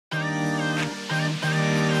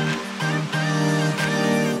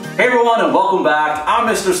Hey everyone and welcome back. I'm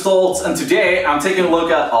Mr. Stoltz and today I'm taking a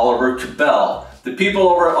look at Oliver Cabell. The people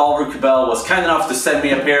over at Oliver Cabell was kind enough to send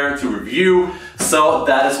me a pair to review, so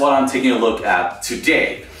that is what I'm taking a look at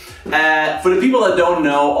today. For the people that don't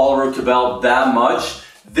know Oliver Cabell that much,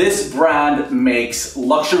 this brand makes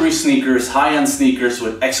luxury sneakers, high-end sneakers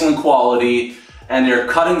with excellent quality, and they're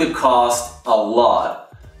cutting the cost a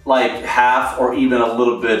lot. Like half or even a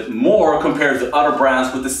little bit more compared to other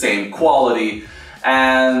brands with the same quality.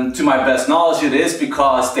 And to my best knowledge, it is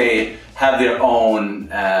because they have their own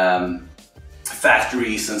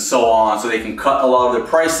factories and so on, so they can cut a lot of their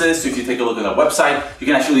prices. So if you take a look at the website, you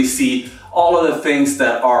can actually see all of the things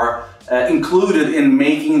that are included in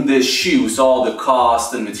making this shoe. So all the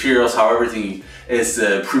cost and materials, how everything is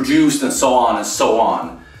produced and so on and so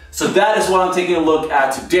on. So that is what I'm taking a look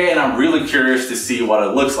at today, and I'm really curious to see what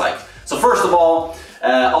it looks like. So first of all,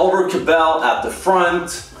 Oliver Cabell at the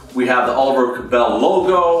front. We have the Oliver Cabell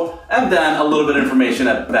logo, and then a little bit of information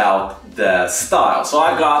about the style. So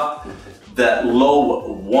I got the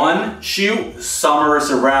low 1 shoe. Summer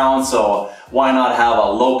is around, so why not have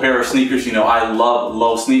a low pair of sneakers? You know, I love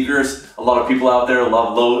low sneakers. A lot of people out there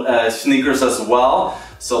love low sneakers as well.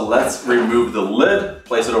 So let's remove the lid,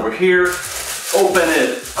 place it over here, open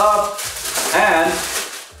it up, and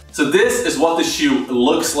so this is what the shoe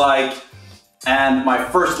looks like. And my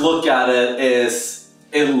first look at it is,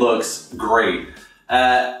 it looks great.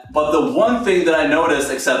 But the one thing that I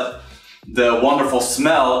noticed, except the wonderful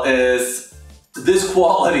smell, is this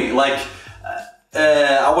quality. Like,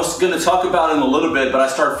 I was gonna talk about it in a little bit, but I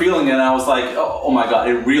started feeling it and I was like, oh my God,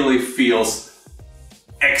 it really feels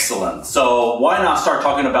excellent. So why not start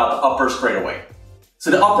talking about the upper straight away?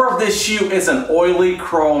 So the upper of this shoe is an oily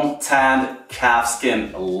chrome tanned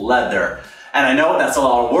calfskin leather. And I know that's a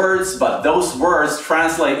lot of words, but those words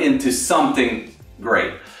translate into something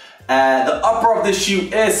great. The upper of the shoe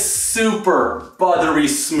is super buttery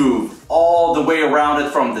smooth all the way around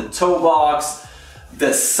it, from the toe box,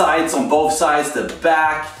 the sides on both sides, the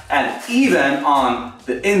back, and even on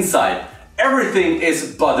the inside. Everything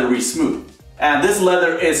is buttery smooth. And this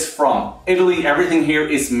leather is from Italy. Everything here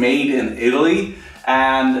is made in Italy,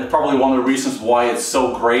 and probably one of the reasons why it's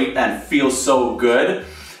so great and feels so good.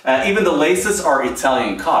 Even the laces are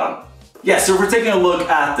Italian cotton. Yeah, so we're taking a look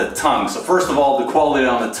at the tongue. So first of all, the quality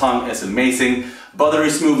on the tongue is amazing.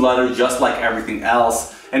 Buttery smooth leather, just like everything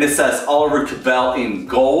else. And it says Oliver Cabell in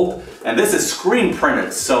gold. And this is screen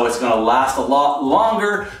printed, so it's gonna last a lot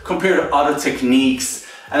longer compared to other techniques.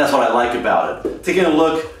 And that's what I like about it. Taking a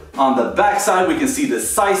look on the back side, we can see the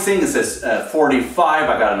sizing. It says 45,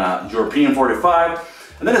 I got a European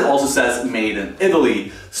 45. And then it also says made in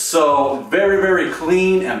Italy. So very, very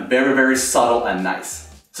clean and very, very subtle and nice.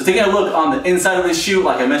 So taking a look on the inside of this shoe,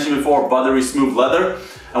 like I mentioned before, buttery smooth leather.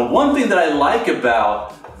 And one thing that I like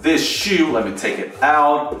about this shoe, let me take it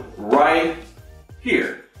out right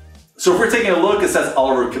here. So if we're taking a look, it says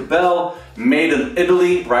Oliver Cabell, made in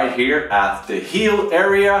Italy right here at the heel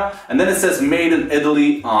area. And then it says made in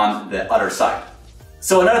Italy on the other side.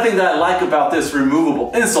 So another thing that I like about this removable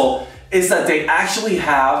insole is that they actually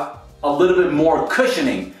have a little bit more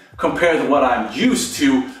cushioning compared to what I'm used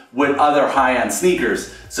to with other high-end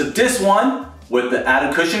sneakers. So this one, with the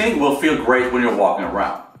added cushioning, will feel great when you're walking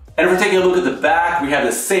around. And if we're taking a look at the back, we have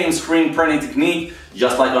the same screen printing technique,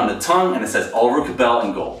 just like on the tongue, and it says Oliver Cabell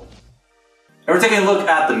in gold. And we're taking a look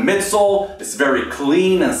at the midsole. It's very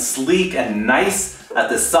clean and sleek and nice at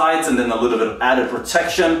the sides, and then a little bit of added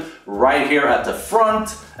protection right here at the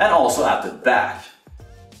front and also at the back.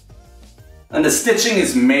 And the stitching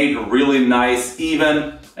is made really nice,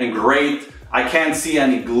 even and great. I can't see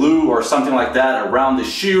any glue or something like that around the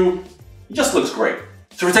shoe. It just looks great.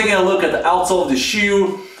 So we're taking a look at the outsole of the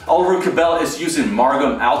shoe. Oliver Cabell is using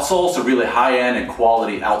margam outsoles, so really high-end and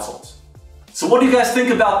quality outsoles. So what do you guys think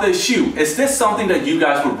about this shoe? Is this something that you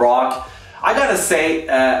guys would rock? I gotta say,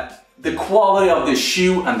 the quality of this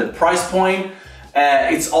shoe and the price point,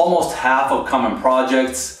 it's almost half of Common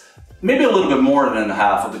Projects. Maybe a little bit more than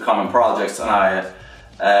half of the Common Projects, and I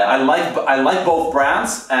like both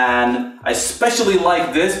brands, and I especially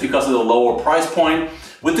like this because of the lower price point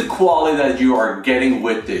with the quality that you are getting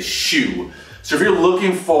with this shoe. So if you're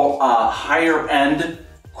looking for a higher end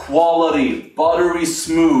quality, buttery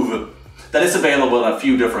smooth, that is available in a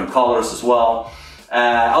few different colors as well.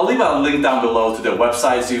 I'll leave a link down below to their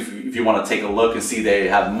website so if you want to take a look and see they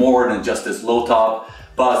have more than just this low top.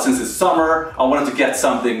 But since it's summer, I wanted to get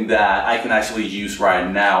something that I can actually use right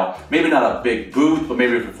now. Maybe not a big boot, but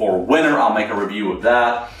maybe for winter, I'll make a review of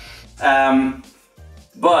that.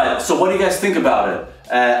 So what do you guys think about it?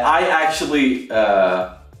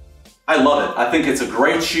 I love it. I think it's a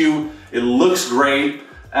great shoe. It looks great.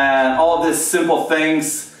 and all of these simple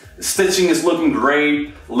things. Stitching is looking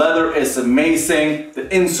great, leather is amazing, the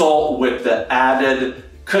insole with the added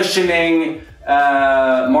cushioning,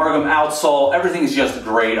 Margam outsole, everything is just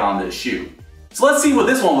great on this shoe. So let's see what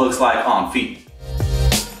this one looks like on feet.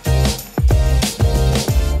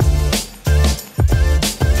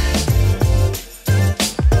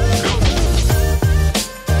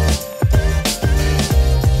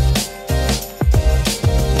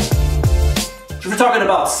 Talking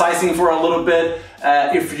about sizing for a little bit,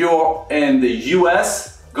 if you're in the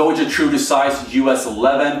US, go with your true to size US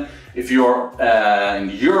 11. If you're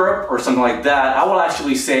in Europe or something like that, I will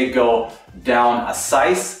actually say go down a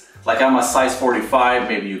size. Like I'm a size 45,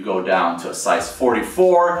 maybe you go down to a size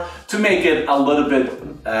 44 to make it a little bit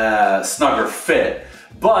snugger fit.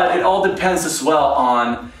 But it all depends as well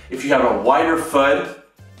on if you have a wider foot,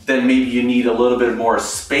 then maybe you need a little bit more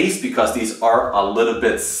space because these are a little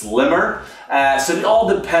bit slimmer. So it all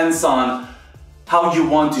depends on how you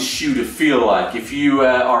want the shoe to feel like. If you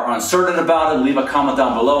are uncertain about it, leave a comment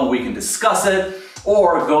down below and we can discuss it.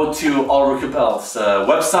 Or go to Oliver Cabell's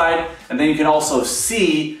website, and then you can also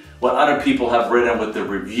see what other people have written with the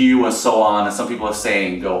review and so on. And some people are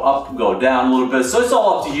saying go up, go down a little bit. So it's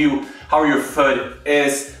all up to you how your foot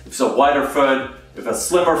is. If it's a wider foot, if a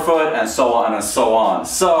slimmer foot, and so on and so on.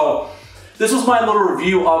 So this was my little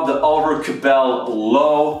review of the Oliver Cabell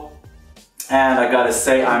Low. And I gotta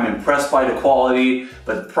say, I'm impressed by the quality,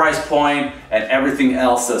 but the price point and everything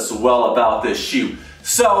else as well about this shoe.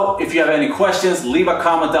 So if you have any questions, leave a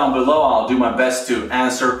comment down below. I'll do my best to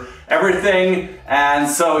answer everything. And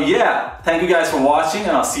so yeah, thank you guys for watching,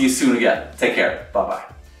 and I'll see you soon again. Take care. Bye-bye.